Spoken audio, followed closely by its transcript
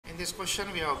this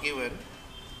question we have given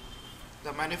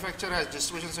the manufacturer has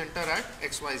distribution center at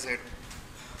XYZ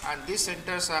and these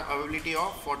centers have availability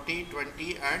of 40,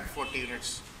 20 and 40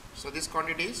 units. So this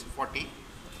quantity is 40.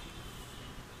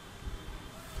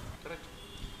 Correct.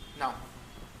 Now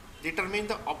determine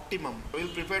the optimum. We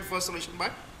will prepare first solution by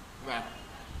VAN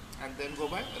and then go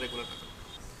by regular method.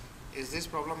 Is this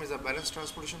problem is a balanced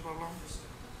transportation problem?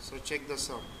 So check the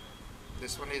sum.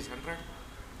 This one is 100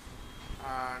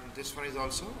 and this one is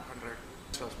also 100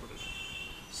 transportation.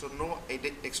 So no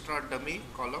extra dummy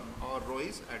column or row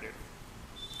is added.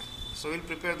 So we'll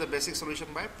prepare the basic solution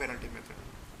by penalty method.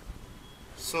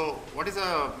 So what is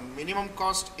the minimum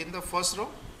cost in the first row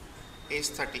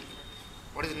is 30.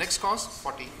 What is the next cost?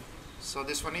 40. So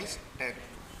this one is 10.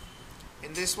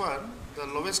 In this one the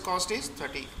lowest cost is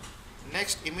 30.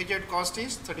 Next immediate cost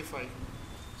is 35.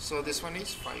 So this one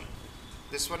is 5.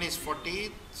 This one is 40,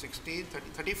 60, 30,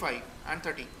 35 and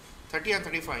 30. 30 and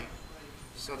 35.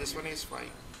 So this one is 5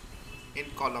 in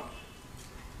column.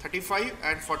 35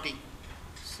 and 40.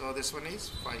 So this one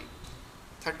is 5.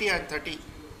 30 and 30,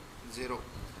 0.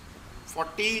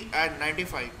 40 and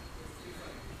 95,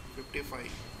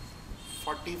 55.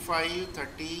 45,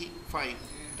 35,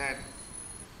 10.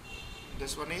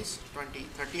 This one is 20.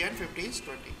 30 and 50 is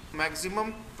 20.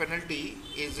 Maximum penalty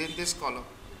is in this column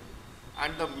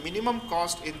and the minimum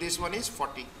cost in this one is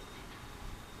 40.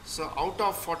 So out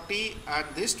of 40 and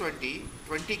this 20,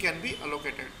 20 can be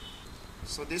allocated.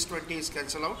 So this 20 is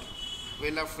cancelled out.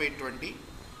 We'll have with 20.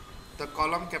 The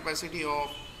column capacity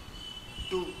of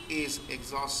 2 is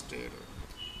exhausted.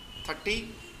 30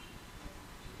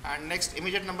 and next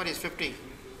immediate number is 50.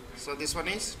 So this one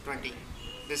is 20.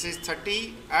 This is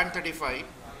 30 and 35.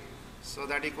 So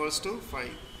that equals to 5.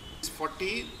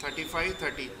 40, 35,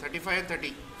 30. 35 and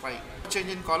 30, 5. No change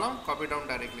in column, copy down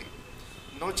directly.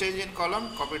 No change in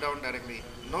column, copy down directly.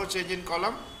 No change in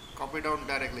column, copy down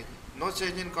directly. No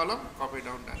change in column, copy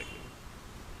down directly.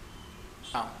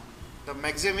 Now, the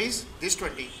maximum is this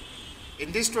 20.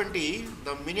 In this 20,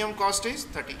 the minimum cost is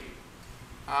 30.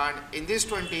 And in this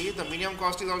 20, the minimum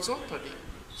cost is also 30.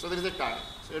 So there is a tie.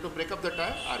 So you have to break up the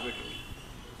tie arbitrarily.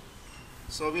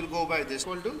 So we'll go by this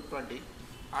equal to 20.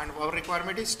 And our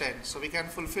requirement is 10. So we can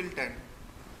fulfill 10.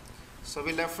 So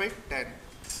we'll have with 10.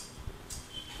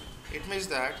 It means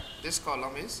that this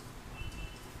column is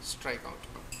strike out.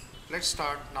 Let's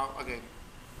start now again.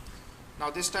 Now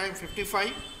this time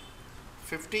 55,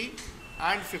 50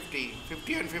 and 50.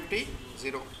 50 and 50,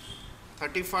 0.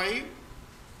 35,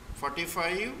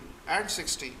 45 and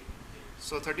 60.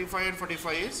 So 35 and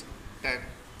 45 is 10.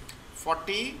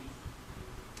 40,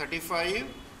 35,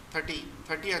 30.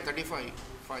 30 and 35,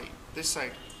 5. This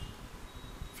side.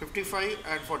 55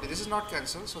 and 40. This is not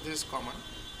cancelled, so this is common.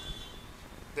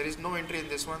 There is no entry in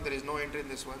this one, there is no entry in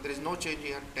this one, there is no change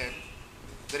here, 10.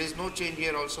 There is no change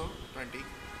here also, 20.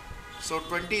 So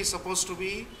 20 is supposed to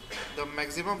be the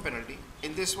maximum penalty.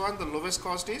 In this one, the lowest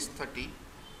cost is 30.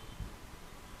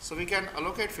 So we can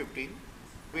allocate 15.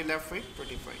 We left with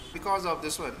 25. Because of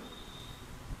this one,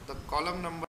 the column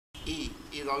number E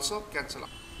is also cancelled.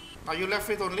 Now you left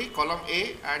with only column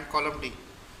A and column D.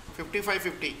 55,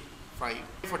 50, 5.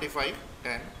 45,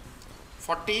 10.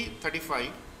 40, 35,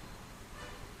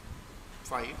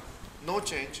 5. No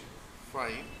change,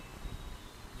 5.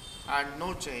 And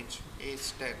no change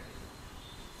is 10.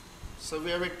 So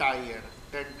we have a tie here,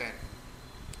 10, 10.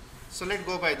 So let's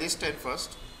go by this 10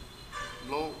 first.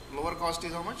 Lower cost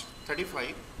is how much?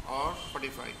 35 or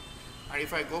 45. And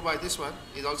if I go by this one,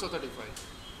 is also 35.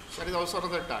 So that is also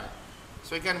another tie.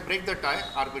 So we can break the tie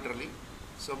arbitrarily.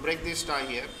 So break this tie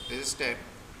here. This is 10.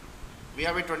 We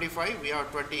have a 25. We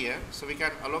have 20 here. So we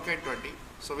can allocate 20.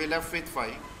 So we left with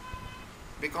 5.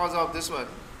 Because of this one,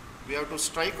 we have to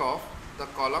strike off the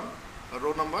column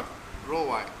row number, row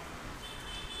Y.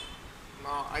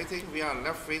 Now I think we are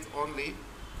left with only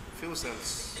few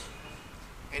cells.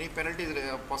 Any penalty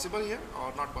is possible here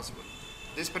or not possible?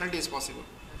 This penalty is possible.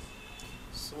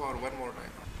 So or one more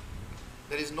time.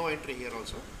 There is no entry here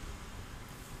also.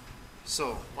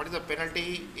 So what is the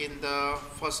penalty in the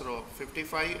first row?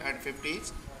 55 and 50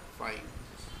 is 5.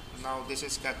 Now this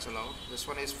is cancelled out. This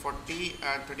one is 40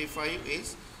 and 35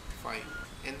 is 5.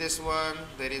 In this one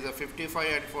there is a 55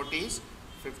 and 40 is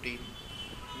 15.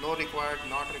 No required,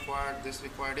 not required, this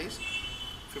required is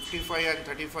 55 and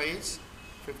 35 is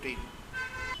 15.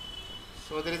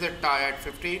 So there is a tie at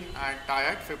 15 and tie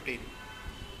at 15.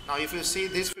 Now if you see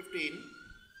this 15,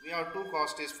 we have two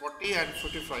costs is 40 and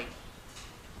 55.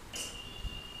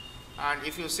 And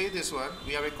if you see this one,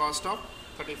 we have a cost of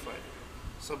 35.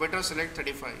 So better select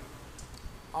 35.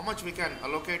 How much we can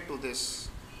allocate to this?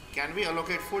 Can we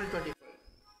allocate full 25?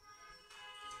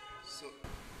 So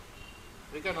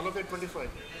We can allocate 25.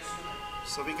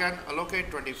 So we can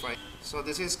allocate 25. So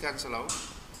this is cancel out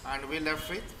and we left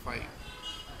with 5.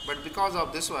 But because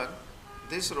of this one,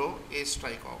 this row is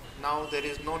strike off. Now there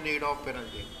is no need of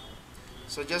penalty.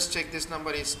 So just check this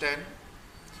number is 10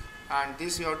 and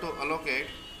this you have to allocate.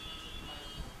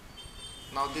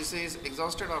 Now this is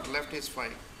exhausted or left is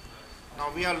 5. Now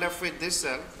we are left with this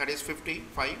cell that is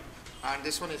 55 and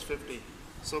this one is 50.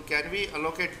 So can we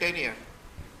allocate 10 here?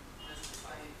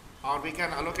 Or we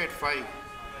can allocate 5.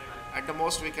 At the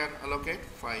most we can allocate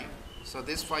 5. So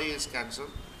this 5 is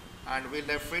cancelled and we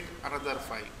left with another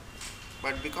 5.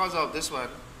 But because of this one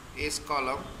is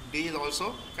column, D is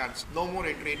also cancelled. No more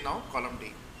entry in now column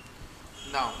D.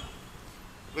 Now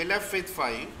we left with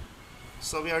 5.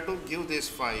 So we have to give this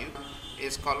 5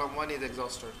 is column 1 is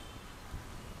exhausted.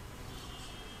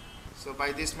 So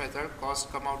by this method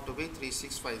cost come out to be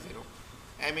 3650.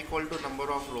 M equal to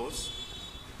number of rows,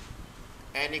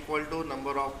 N equal to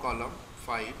number of column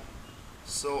 5.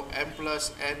 So M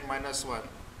plus N minus 1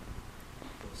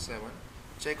 7.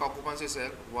 Check occupancy cell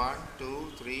 1,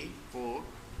 2, 3, 4,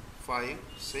 5,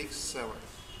 6, 7.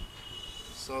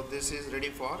 So this is ready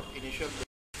for initial.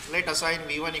 Let assign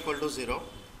V1 equal to 0.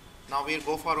 Now we will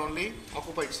go for only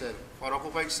occupied cell. For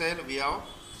occupied cell we have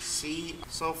C.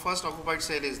 So first occupied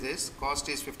cell is this, cost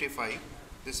is 55.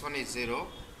 This one is 0.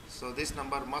 So this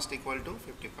number must equal to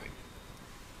 55.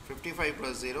 55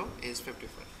 plus 0 is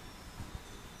 55.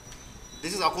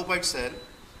 This is occupied cell.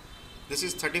 This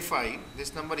is 35.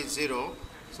 This number is 0.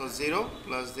 So 0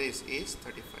 plus this is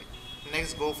 35.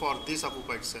 Next go for this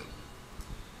occupied cell.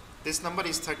 This number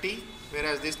is 30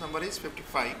 whereas this number is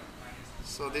 55.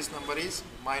 So this number is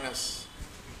minus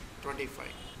 25.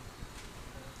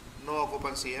 No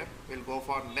occupancy here. We'll go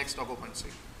for next occupancy.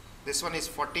 This one is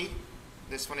 40.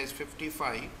 This one is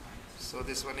 55. So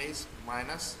this one is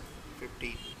minus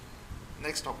 50.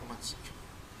 Next occupancy.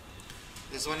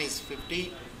 This one is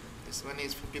 50. This one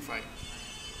is 55.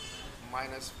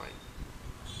 Minus 5.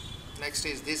 Next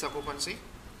is this occupancy.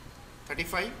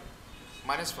 35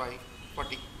 minus 5,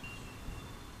 40.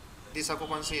 This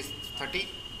occupancy is 30.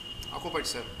 Occupied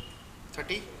cell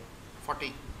 30,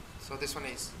 40. So this one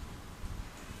is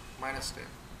minus 10.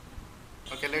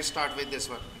 Okay, let's start with this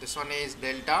one. This one is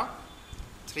delta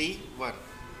 3, 1.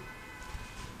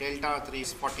 Delta 3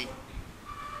 is 40.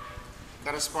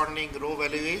 Corresponding row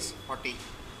value is 40.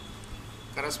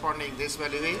 Corresponding this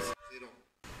value is 0.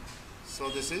 So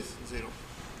this is 0.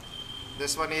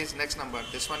 This one is next number.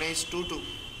 This one is 2, 2.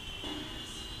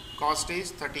 Cost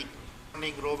is 30.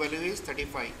 Corresponding row value is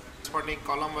 35. Corresponding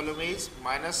column value is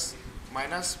minus.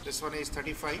 This one is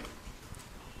 35.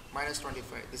 Minus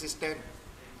 25. This is 10.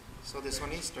 So this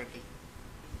one is 20.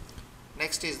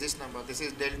 Next is this number. This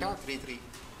is delta 3, 3.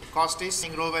 Cost is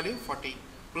in row value 40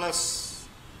 plus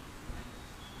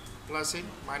in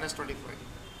minus 25.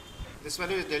 This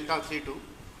value is delta 3, 2,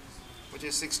 which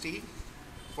is 60,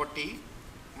 40,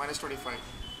 minus 25.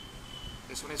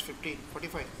 This one is 15,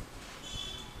 45.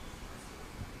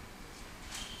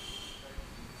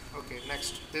 Okay,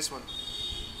 next this one.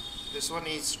 This one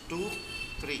is 2,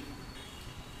 3,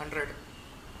 100.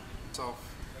 So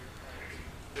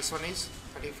this one is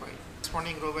 35.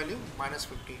 Corresponding row value minus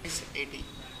 50 is 80.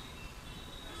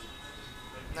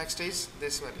 Next is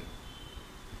this value.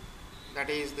 That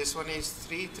is, this one is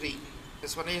 3, 3.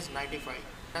 This one is 95.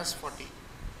 Minus 40.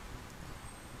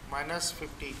 Minus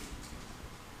 50.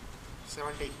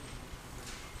 70.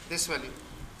 This value.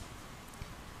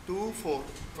 2, 4,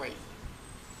 5.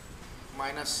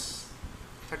 Minus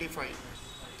 35.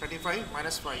 35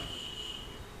 minus 5.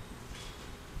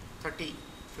 30.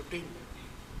 15.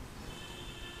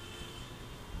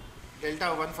 Delta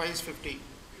 1, 5 is 50.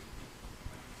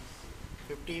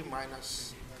 50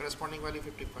 minus corresponding value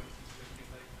 55.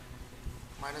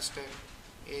 Minus 10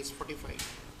 is 45.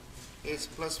 Is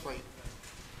plus 5.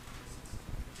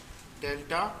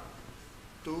 Delta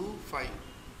 2, 5.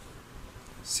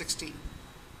 60.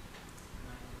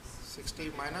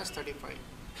 60 minus 35.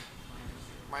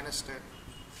 Minus 10.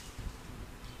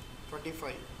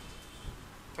 25.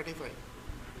 35.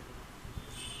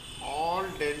 All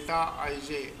delta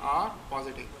ij are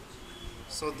positive.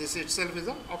 So this itself is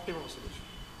the optimum solution.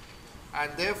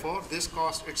 And therefore this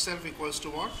cost itself equals to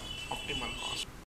what? Optimal cost.